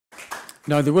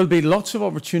Now, there will be lots of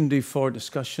opportunity for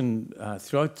discussion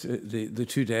throughout the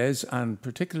 2 days, and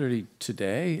particularly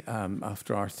today,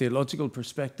 after our theological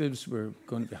perspectives, we're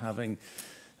going to be having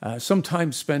some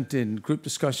time spent in group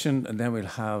discussion, and then we'll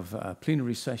have a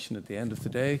plenary session at the end of the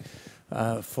day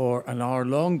for an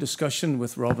hour-long discussion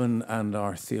with Robin and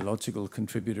our theological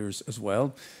contributors as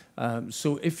well.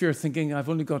 So if you're thinking, I've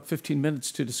only got 15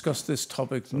 minutes to discuss this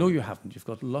topic, no, you haven't. You've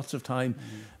got lots of time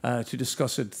to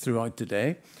discuss it throughout the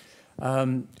day.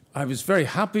 I was very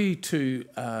happy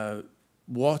to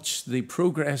watch the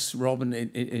progress, Robin,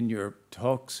 in your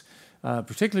talks,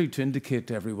 particularly to indicate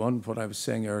to everyone what I was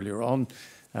saying earlier on,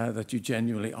 that you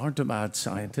genuinely aren't a mad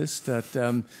scientist,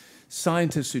 that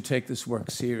scientists who take this work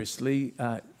seriously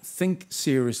think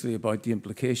seriously about the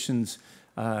implications,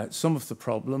 some of the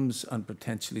problems, and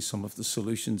potentially some of the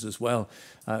solutions as well.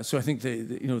 So I think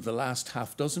the last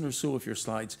half dozen or so of your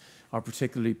slides are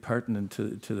particularly pertinent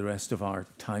to the rest of our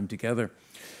time together.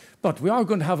 But we are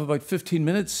going to have about 15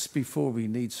 minutes before we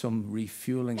need some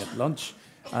refueling at lunch.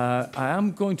 I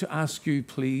am going to ask you,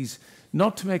 please,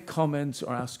 not to make comments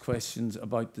or ask questions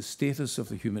about the status of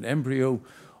the human embryo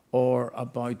or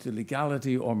about the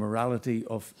legality or morality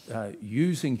of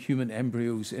using human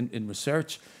embryos in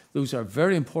research. Those are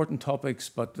very important topics,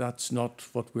 but that's not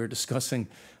what we're discussing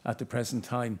at the present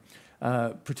time.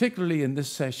 Particularly in this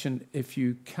session, if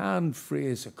you can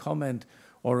phrase a comment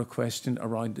or a question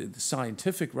around the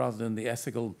scientific rather than the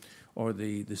ethical or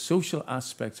the social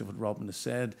aspects of what Robin has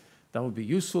said, that would be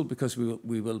useful, because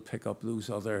we will pick up those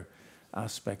other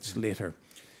aspects later.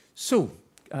 So,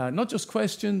 not just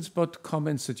questions, but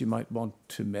comments that you might want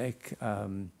to make.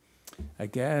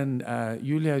 Again,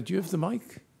 Julia, do you have the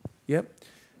mic? Yep.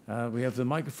 We have the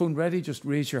microphone ready. Just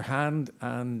raise your hand,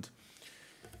 and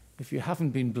if you haven't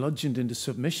been bludgeoned into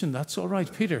submission, that's all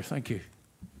right. Peter, thank you.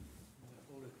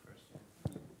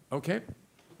 Okay.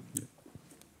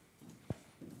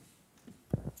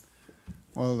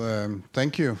 Well,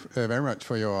 thank you very much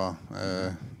for your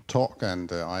talk,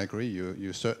 and I agree.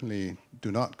 You certainly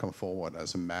do not come forward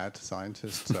as a mad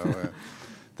scientist, so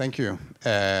thank you.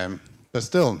 But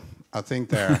still, I think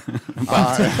there are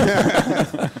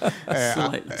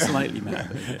slightly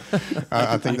mad.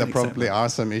 I think there probably are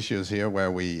some issues here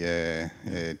where we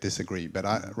disagree. But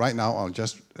right now, I'll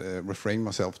just refrain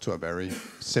myself to a very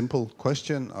simple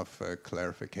question of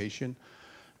clarification.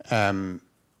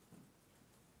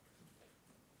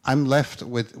 I'm left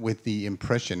with the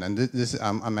impression, and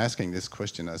I'm asking this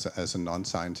question as a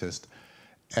non-scientist.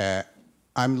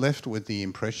 I'm left with the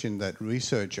impression that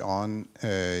research on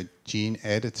gene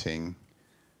editing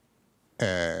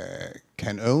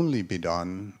can only be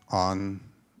done on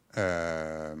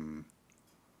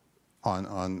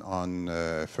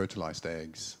fertilized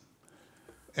eggs.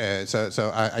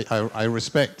 So I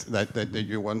respect that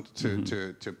you want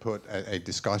to put a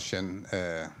discussion,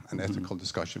 an ethical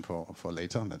discussion for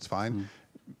later. That's fine.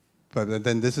 But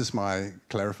then this is my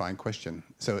clarifying question.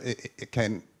 So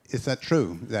is that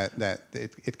true that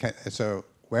it can? So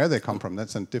where they come from,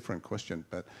 that's a different question.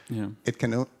 But it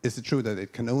can. Is it true that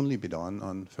it can only be done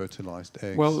on fertilized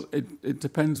eggs? Well, it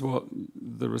depends what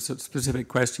the specific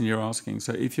question you're asking.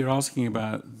 So if you're asking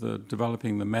about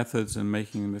developing the methods and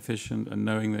making them efficient, and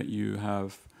knowing that you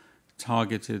have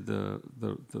targeted the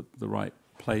right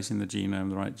place in the genome,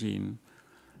 the right gene,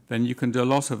 then you can do a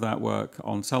lot of that work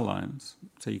on cell lines.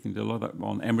 So you can do a lot of that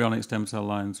on embryonic stem cell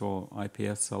lines or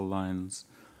iPS cell lines,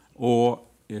 or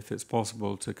if it's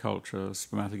possible to culture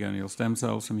spermatogonial stem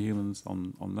cells from humans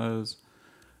on those.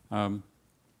 And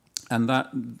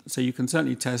so you can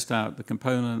certainly test out the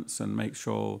components and make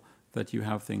sure that you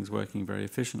have things working very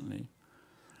efficiently.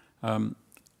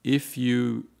 If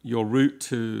your route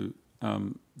to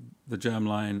the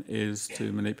germline is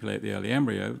to manipulate the early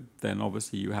embryo, then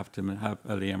obviously you have to have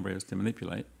early embryos to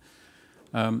manipulate.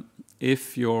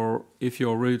 If your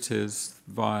route is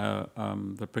via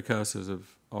the precursors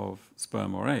of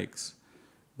sperm or eggs,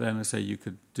 then I say you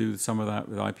could do some of that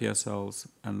with iPS cells,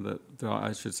 and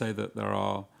I should say that there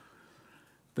are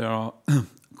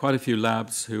quite a few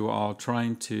labs who are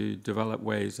trying to develop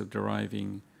ways of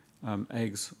deriving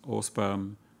eggs or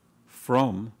sperm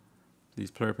from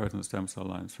these pluripotent stem cell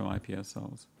lines, from iPS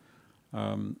cells.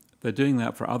 They're doing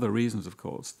that for other reasons, of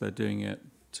course. They're doing it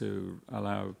to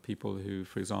allow people who,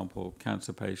 for example,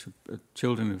 cancer patients,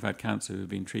 children who've had cancer who've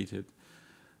been treated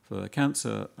for their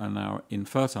cancer are now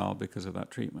infertile because of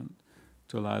that treatment,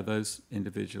 to allow those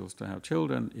individuals to have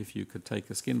children. If you could take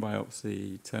a skin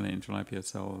biopsy, turn it into an iPS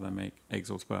cell, then make eggs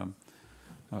or sperm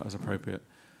as appropriate.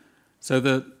 So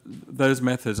those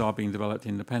methods are being developed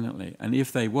independently. And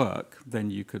if they work,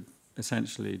 then you could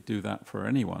essentially do that for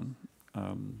anyone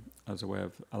as a way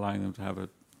of allowing them to have a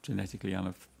genetically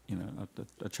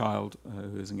a child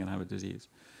who isn't going to have a disease.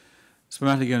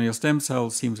 Spermatic gonadal stem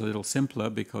cells seems a little simpler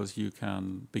because you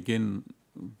can begin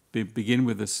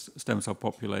with this stem cell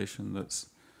population that's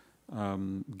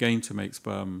gained to make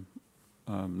sperm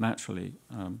naturally.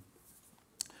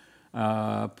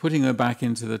 Putting it back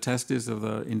into the testes of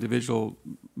the individual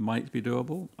might be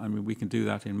doable. I mean, we can do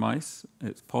that in mice.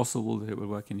 It's possible that it would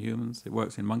work in humans. It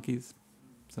works in monkeys,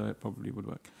 so it probably would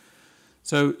work.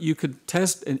 So you could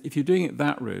test, and if you're doing it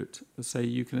that route, say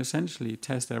you can essentially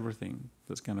test everything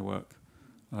that's going to work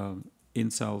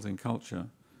in cells in culture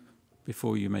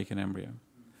before you make an embryo.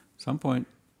 At some point,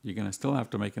 you're going to still have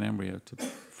to make an embryo to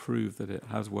prove that it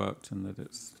has worked and that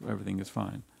everything is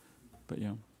fine. But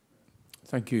yeah.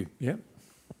 Thank you. Yeah.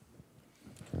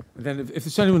 And then if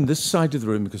there's anyone this side of the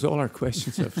room, because all our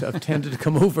questions have tended to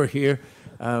come over here.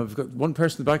 We've got one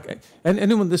person in the back. And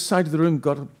anyone this side of the room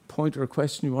got a point or a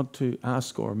question you want to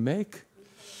ask or make?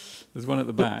 There's one at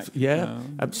the back. Yeah.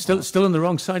 I'm still on the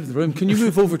wrong side of the room. Can you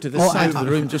move over to this side of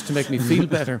the room just to make me feel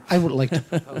better? I would like to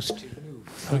propose to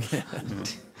move. Okay.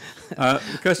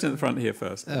 The question at the front here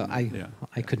first.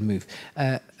 I could move.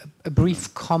 A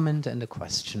brief comment and a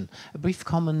question. A brief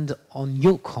comment on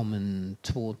your comment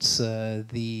towards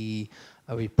the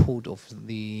report of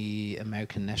the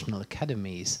American National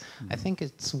Academies. I think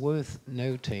it's worth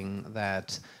noting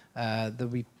that the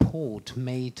report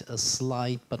made a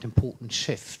slight but important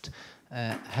shift,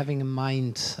 having in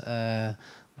mind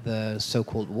the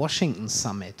so-called Washington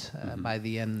Summit by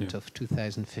the end of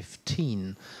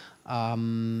 2015.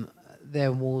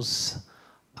 There was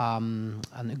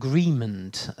an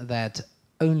agreement that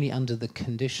only under the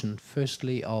condition,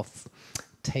 firstly, of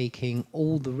taking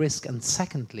all the risk, and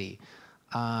secondly,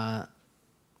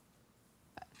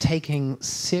 taking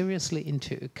seriously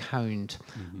into account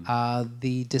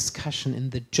the discussion in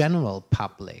the general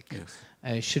public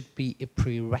should be a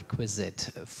prerequisite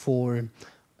for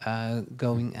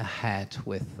going ahead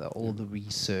with all the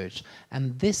research.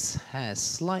 And this has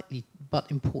slightly but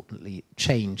importantly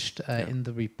changed in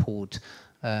the report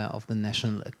of the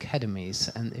National Academies,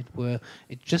 and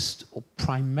it just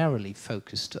primarily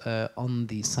focused on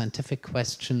the scientific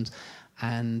questions,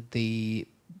 and the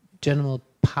general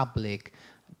public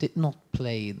did not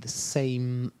play the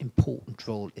same important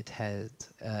role it had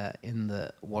in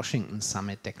the Washington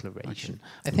Summit Declaration.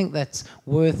 I think that's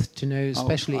worth to know,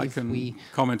 especially if we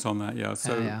comment on that. Yeah,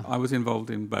 so I was involved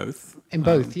in both. In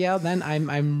both, yeah. Then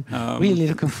I'm really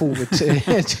looking forward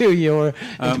to your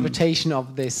interpretation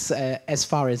of this, as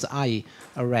far as I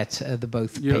read the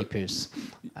both papers.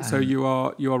 So you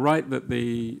are right that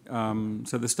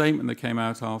so the statement that came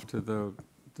out after the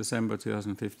December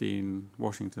 2015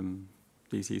 Washington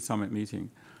DC summit meeting,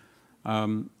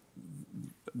 that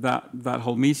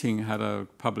whole meeting had a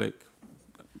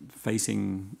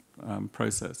public-facing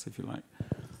process, if you like,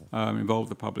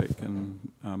 involved the public, and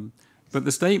but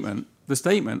the statement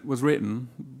was written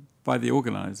by the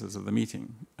organisers of the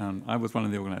meeting, and I was one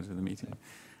of the organisers of the meeting.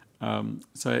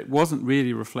 So it wasn't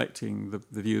really reflecting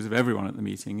the views of everyone at the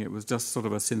meeting. It was just sort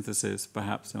of a synthesis,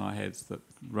 perhaps in our heads, that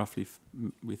roughly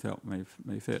we felt may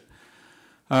fit.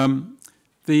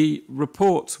 The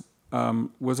report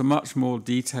was a much more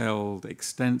detailed,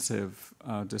 extensive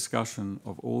discussion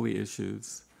of all the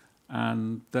issues,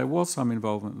 and there was some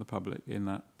involvement of the public in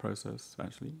that process,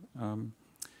 actually.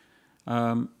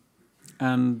 The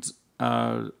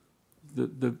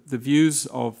views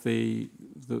of the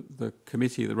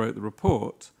committee that wrote the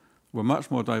report were much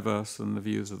more diverse than the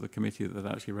views of the committee that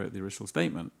actually wrote the original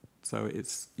statement. So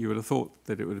you would have thought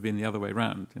that it would have been the other way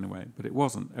around in a way, but it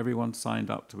wasn't. Everyone signed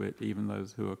up to it, even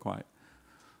those who were quite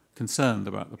concerned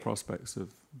about the prospects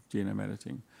of genome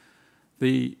editing.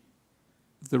 The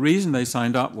reason they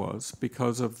signed up was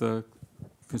because of the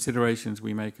considerations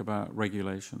we make about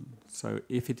regulation. So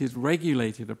if it is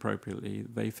regulated appropriately,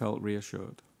 they felt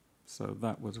reassured. So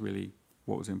that was really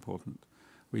what was important.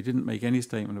 We didn't make any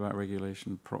statement about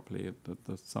regulation properly at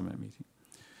the summit meeting.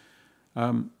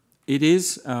 It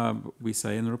is, we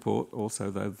say in the report also,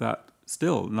 though, that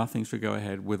still nothing should go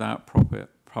ahead without proper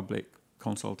public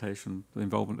consultation, the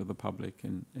involvement of the public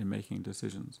in making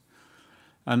decisions.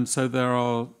 And so there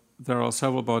are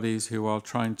several bodies who are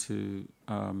trying to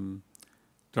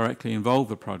directly involve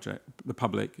the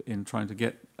public in trying to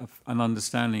get an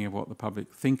understanding of what the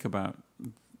public think about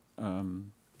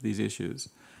these issues.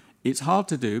 It's hard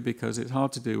to do because it's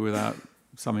hard to do without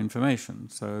some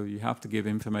information. So you have to give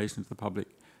information to the public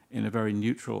in a very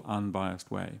neutral,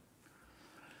 unbiased way.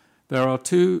 There are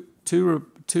two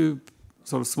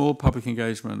sort of small public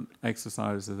engagement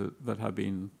exercises that have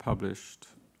been published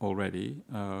already.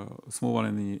 A small one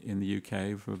in the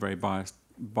UK for a very biased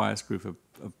biased group of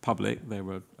public. They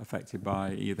were affected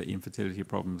by either infertility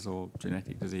problems or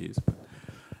genetic disease,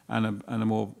 and a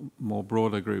more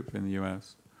broader group in the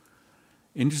US.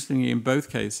 Interestingly, in both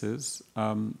cases,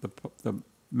 the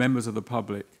members of the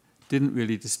public didn't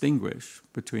really distinguish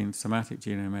between somatic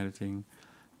genome editing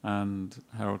and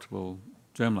heritable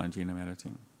germline genome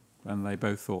editing, and they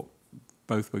both thought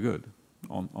both were good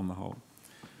on the whole.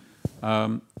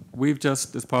 We've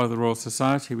just, as part of the Royal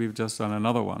Society, we've just done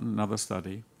another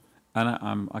study,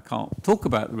 and I can't talk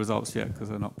about the results yet because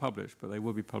they're not published, but they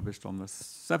will be published on the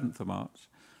 7th of March.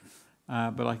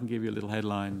 But I can give you a little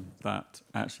headline that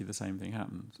actually the same thing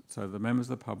happened. So the members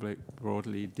of the public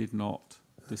broadly did not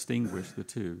distinguish the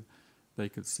two. They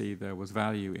could see there was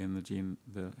value in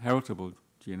the heritable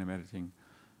genome editing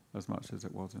as much as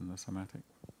it was in the somatic.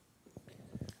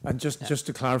 And just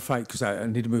to clarify, because I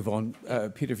need to move on,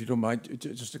 Peter, if you don't mind,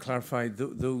 just to clarify,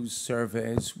 those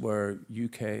surveys were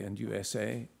UK and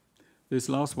USA? This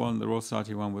last one, the Royal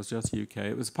Society one, was just UK.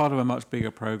 It was part of a much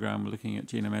bigger program looking at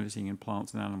genome editing in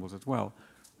plants and animals as well,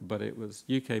 but it was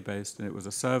UK-based, and it was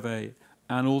a survey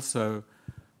and also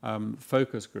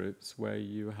focus groups where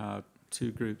you had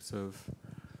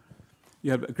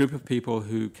you had a group of people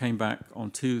who came back on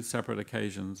 2 separate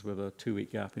occasions with a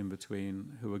 2-week gap in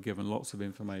between, who were given lots of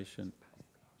information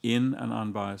in an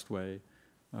unbiased way,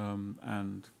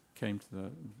 and came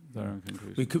to their own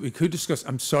conclusion. We could discuss.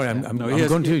 I'm sorry. Yeah. I'm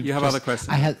going to. You have other questions.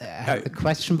 I had a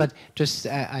question, but just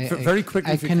very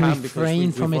quickly. I can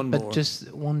refrain from it, but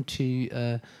just want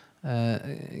to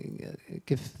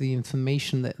give the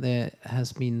information that there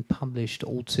has been published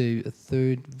also a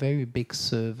third very big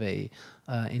survey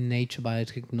in Nature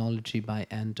Biotechnology by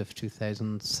end of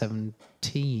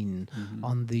 2017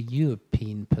 on the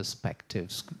European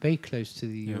perspectives, very close to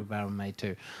the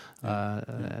Eurobarometer.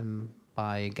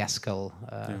 By Gaskell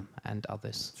and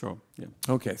others. Sure. Yeah.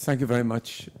 Okay. Thank you very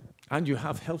much. And you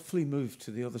have helpfully moved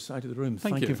to the other side of the room.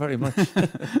 Thank you very much.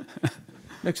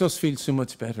 Makes us feel so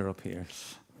much better up here.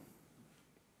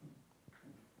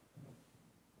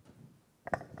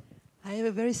 I have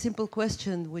a very simple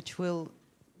question, which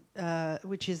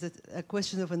is a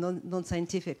question of a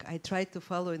non-scientific. I tried to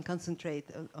follow and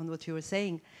concentrate on what you were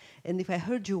saying, and if I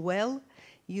heard you well,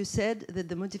 you said that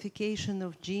the modification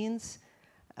of genes,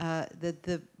 that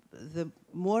the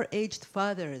more aged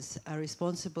fathers are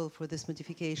responsible for this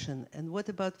modification. And what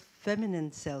about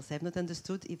feminine cells? I have not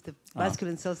understood if the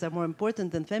masculine cells are more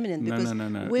important than feminine, because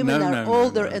women are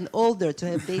older and older to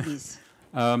have babies.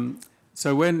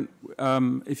 So when,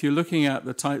 if you're looking at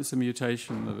the types of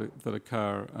mutation that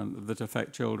occur and that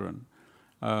affect children,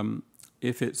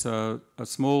 if it's a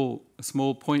small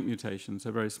point mutation,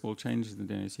 so very small changes in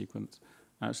the DNA sequence,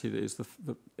 actually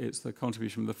it's the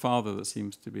contribution of the father that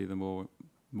seems to be the more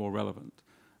relevant.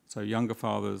 So younger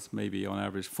fathers maybe on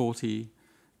average 40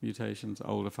 mutations,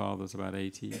 older fathers about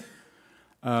 80.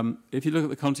 If you look at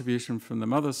the contribution from the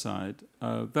mother's side,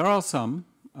 there are some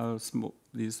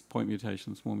these point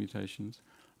mutations, small mutations,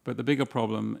 but the bigger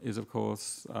problem is, of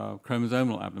course,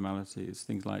 chromosomal abnormalities,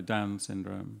 things like Down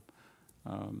syndrome,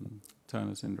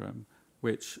 Turner syndrome,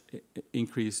 which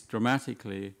increase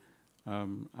dramatically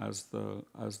as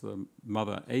the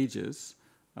mother ages,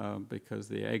 because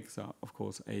the eggs are, of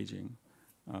course, aging,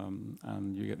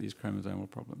 and you get these chromosomal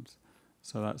problems.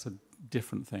 So that's a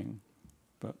different thing,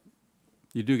 but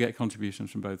you do get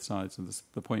contributions from both sides of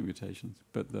the point mutations,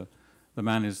 but the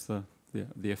man is the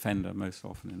offender most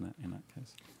often in that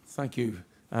case. Thank you.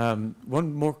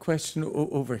 One more question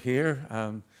over here.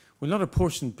 We'll not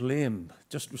apportion blame,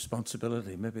 just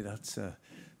responsibility. Maybe that's a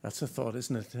thought,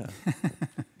 isn't it?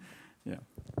 Yeah.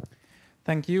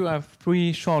 Thank you. I have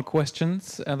 3 short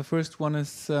questions. The first one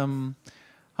is,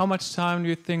 how much time do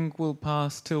you think will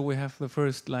pass till we have the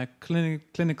first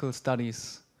clinical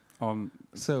studies on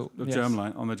the yes.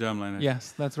 germline? On the germline.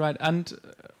 Yes, that's right. And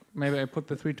maybe I put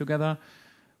the 3 together.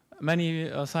 Many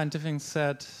scientists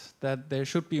said that there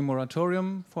should be a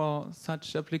moratorium for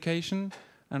such application.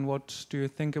 And what do you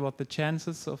think about the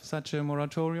chances of such a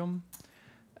moratorium?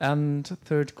 And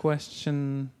third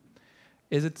question,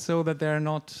 is it so that there are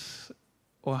not,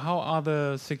 or how are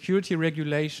the security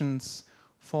regulations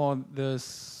for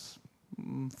this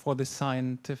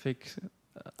scientific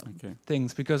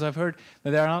things? Because I've heard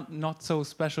that there are not so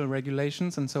special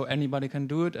regulations, and so anybody can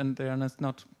do it, and there is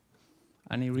not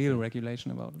any real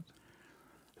regulation about it.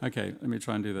 Okay, let me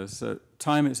try and do this.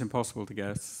 Time, it's impossible to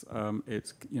guess.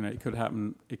 It could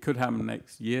happen. It could happen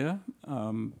next year,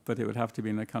 but it would have to be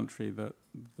in a country that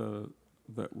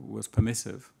was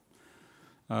permissive.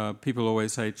 People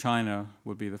always say China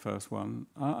would be the first one.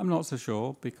 I'm not so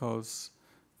sure, because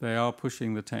they are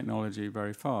pushing the technology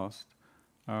very fast.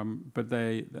 But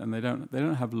they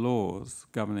don't have laws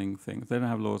governing things. They don't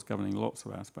have laws governing lots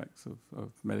of aspects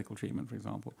of medical treatment, for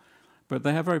example. But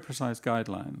they have very precise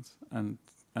guidelines, and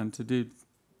to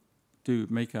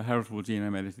make a heritable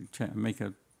genome editing, make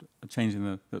a change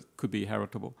in that could be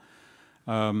heritable,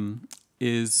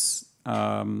 is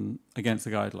against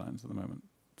the guidelines at the moment.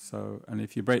 So, and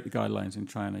if you break the guidelines in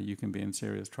China, you can be in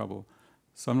serious trouble.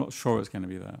 So I'm not sure it's going to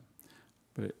be there,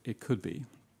 but it could be.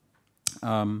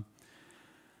 I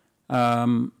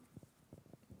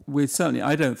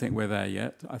don't think we're there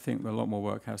yet. I think a lot more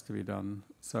work has to be done.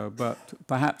 So, but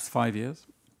perhaps 5 years.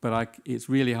 But it's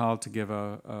really hard to give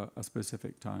a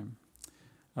specific time.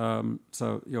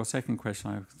 So your second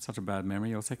question, I have such a bad memory.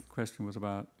 Your second question was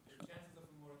about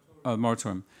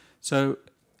moratorium. So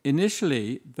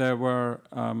initially there were,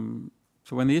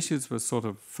 so when the issues were sort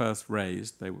of first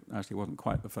raised, they actually wasn't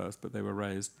quite the first, but they were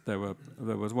raised. There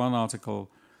was one article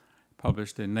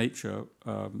published in Nature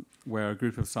where a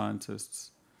group of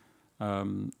scientists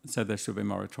said there should be a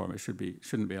moratorium. It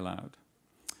shouldn't be allowed.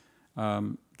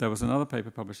 There was another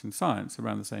paper published in Science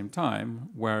around the same time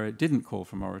where it didn't call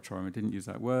for moratorium. It didn't use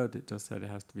that word. It just said it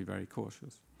has to be very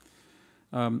cautious.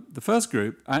 The first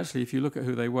group, actually, if you look at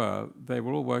who they were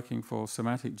all working for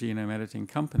somatic genome editing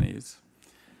companies.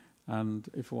 And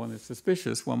if one is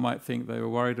suspicious, one might think they were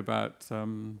worried about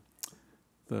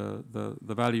the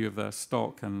value of their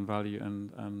stock and value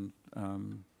and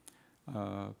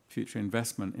future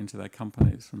investment into their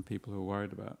companies from people who are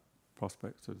worried about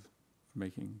prospects of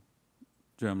making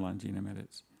germline genome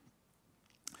edits.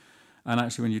 And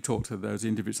actually, when you talk to those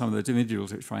some of those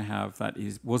individuals which I have, that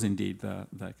was indeed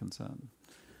their concern.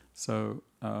 So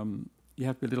you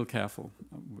have to be a little careful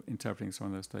interpreting some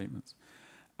of those statements.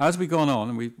 As we've gone on,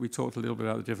 and we talked a little bit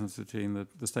about the difference between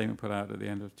the statement put out at the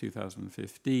end of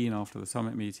 2015 after the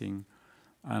summit meeting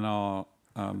and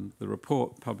the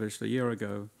report published a year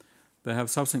ago. There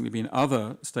have subsequently been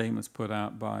other statements put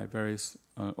out by various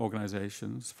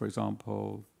organizations, for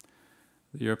example,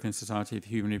 the European Society of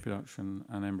Human Reproduction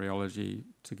and Embryology,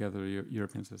 together the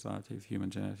European Society of Human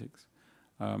Genetics.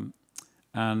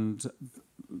 And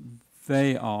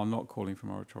they are not calling for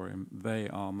moratorium. They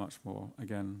are much more,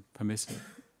 again, permissive.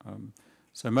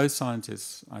 So most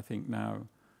scientists, I think, now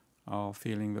are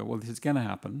feeling that, well, this is going to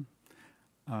happen.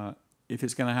 If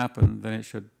it's going to happen, then it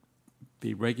should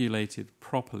be regulated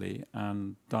properly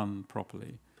and done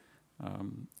properly.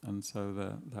 And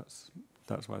so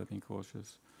that's why they've been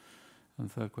cautious. And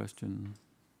third question.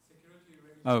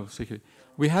 Security.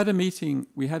 We had a meeting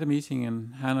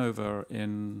in Hanover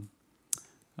in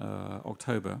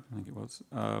October, I think it was,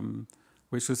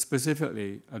 which was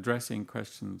specifically addressing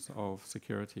questions of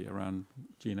security around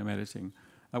genome editing.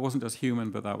 That wasn't just human,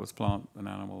 but that was plant and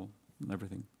animal and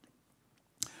everything.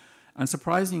 And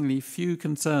surprisingly, few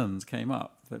concerns came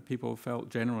up, that people felt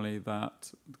generally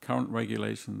that current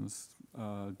regulations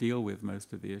deal with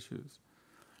most of the issues.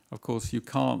 Of course, you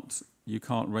can't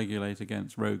regulate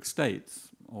against rogue states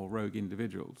or rogue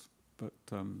individuals, but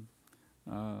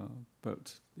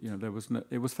you know,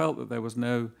 it was felt that there was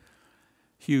no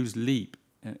huge leap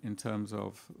in terms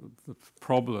of the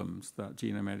problems that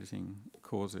genome editing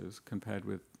causes compared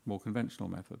with more conventional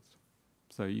methods.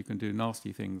 So you can do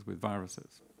nasty things with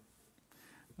viruses.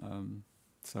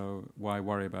 So why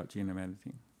worry about genome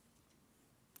editing?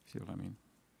 See what I mean?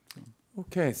 So.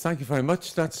 Okay, thank you very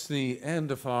much. That's the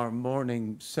end of our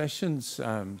morning sessions.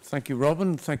 Thank you,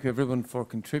 Robin. Thank you, everyone, for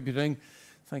contributing.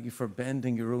 Thank you for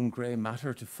bending your own grey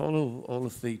matter to follow all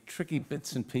of the tricky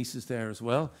bits and pieces there as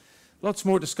well. Lots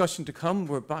more discussion to come.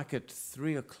 We're back at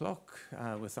 3 o'clock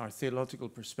with our theological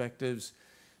perspectives,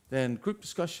 then group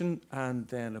discussion, and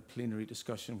then a plenary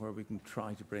discussion where we can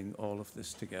try to bring all of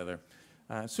this together.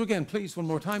 So again, please, one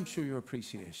more time, show your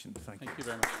appreciation. Thank you. Thank you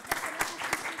very much.